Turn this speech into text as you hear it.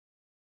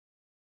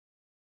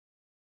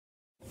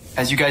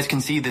As you guys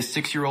can see, this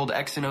 6-year-old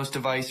Exynos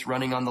device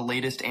running on the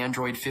latest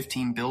Android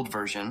 15 build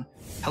version.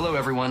 Hello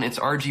everyone, it's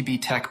RGB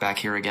Tech back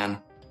here again.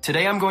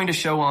 Today I'm going to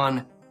show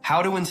on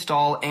how to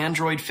install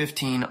Android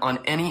 15 on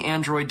any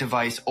Android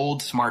device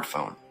old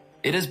smartphone.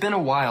 It has been a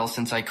while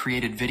since I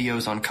created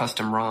videos on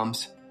custom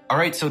ROMs.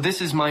 Alright, so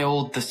this is the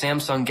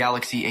Samsung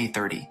Galaxy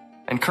A30.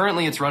 And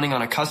currently it's running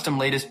on a custom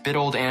latest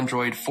bit-old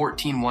Android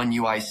 14.1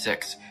 UI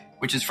 6,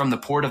 which is from the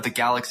port of the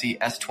Galaxy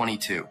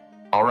S22.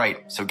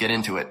 Alright, so get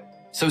into it.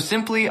 So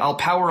simply, I'll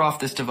power off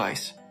this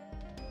device.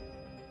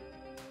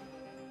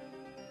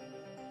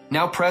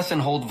 Now press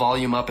and hold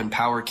volume up and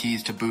power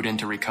keys to boot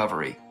into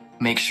recovery.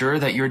 Make sure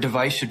that your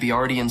device should be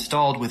already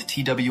installed with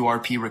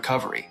TWRP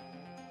recovery.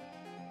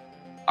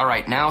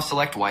 Alright, now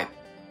select wipe.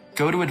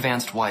 Go to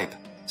advanced wipe.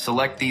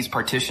 Select these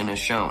partition as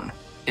shown.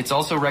 It's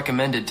also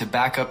recommended to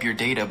back up your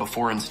data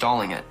before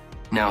installing it.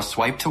 Now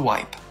swipe to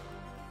wipe.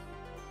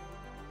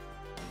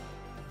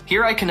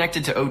 Here I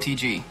connected to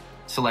OTG.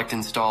 Select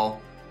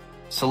install.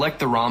 Select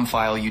the ROM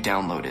file you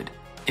downloaded.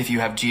 If you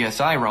have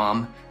GSI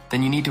ROM,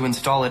 then you need to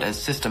install it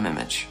as system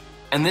image.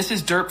 And this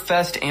is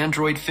DerpFest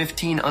Android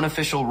 15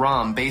 unofficial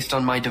ROM based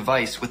on my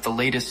device with the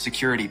latest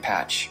security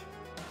patch.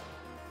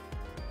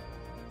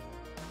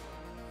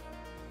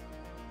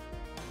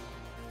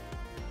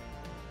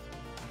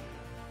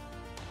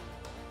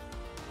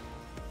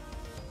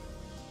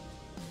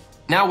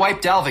 Now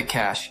wipe Dalvik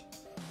cache.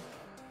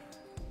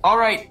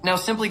 Alright, now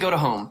simply go to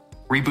home.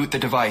 Reboot the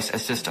device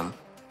as system.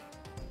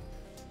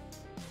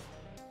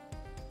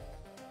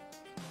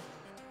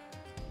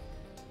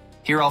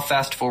 Here I'll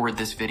fast forward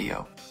this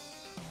video.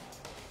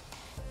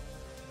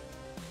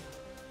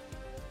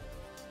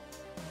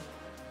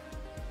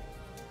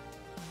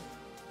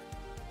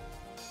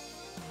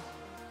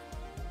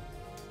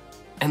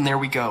 And there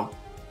we go.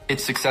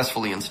 It's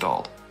successfully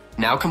installed.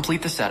 Now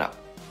complete the setup.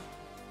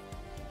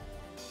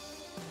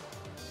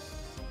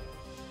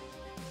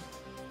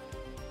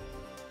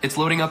 It's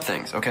loading up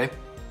things, okay?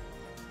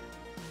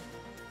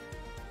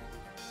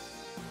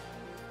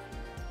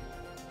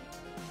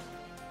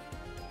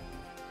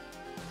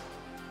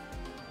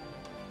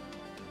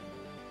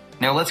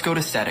 Now let's go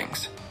to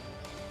settings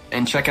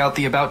and check out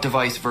the About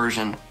Device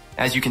version.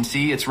 As you can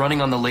see, it's running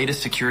on the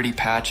latest security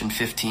patch in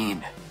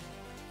 15.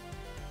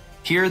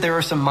 Here there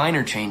are some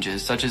minor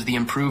changes such as the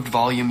improved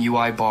volume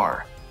UI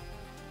bar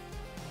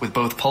with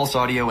both Pulse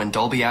Audio and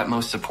Dolby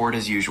Atmos support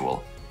as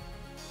usual.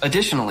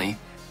 Additionally,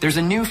 there's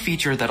a new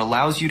feature that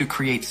allows you to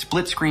create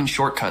split screen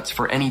shortcuts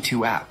for any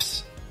two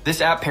apps. This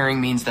app pairing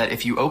means that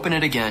if you open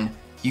it again,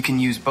 you can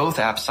use both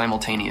apps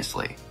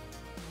simultaneously.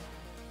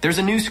 There's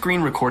a new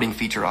screen recording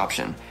feature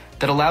option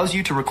that allows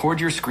you to record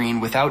your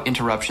screen without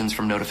interruptions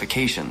from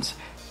notifications,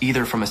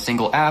 either from a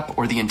single app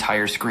or the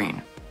entire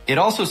screen. It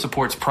also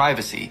supports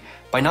privacy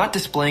by not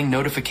displaying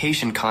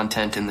notification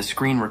content in the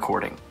screen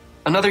recording.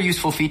 Another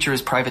useful feature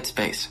is private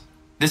space.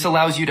 This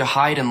allows you to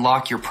hide and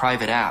lock your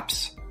private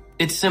apps.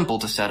 It's simple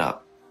to set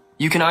up.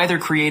 You can either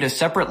create a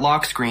separate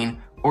lock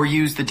screen or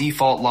use the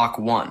default lock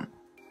one.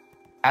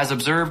 As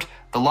observed,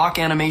 the lock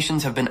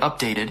animations have been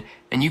updated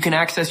and you can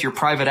access your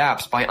private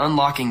apps by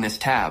unlocking this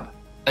tab.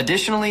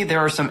 Additionally, there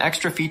are some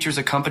extra features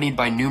accompanied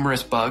by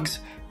numerous bugs,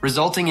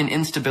 resulting in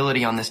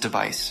instability on this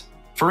device.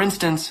 For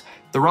instance,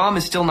 the ROM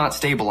is still not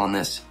stable on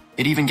this.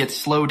 It even gets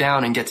slowed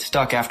down and gets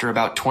stuck after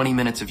about 20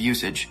 minutes of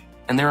usage.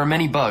 And there are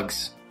many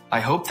bugs. I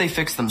hope they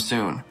fix them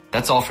soon.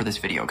 That's all for this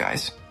video,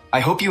 guys. I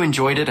hope you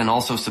enjoyed it and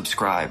also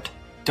subscribed.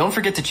 Don't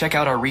forget to check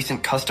out our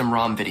recent custom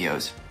ROM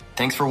videos.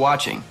 Thanks for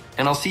watching,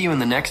 and I'll see you in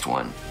the next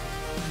one.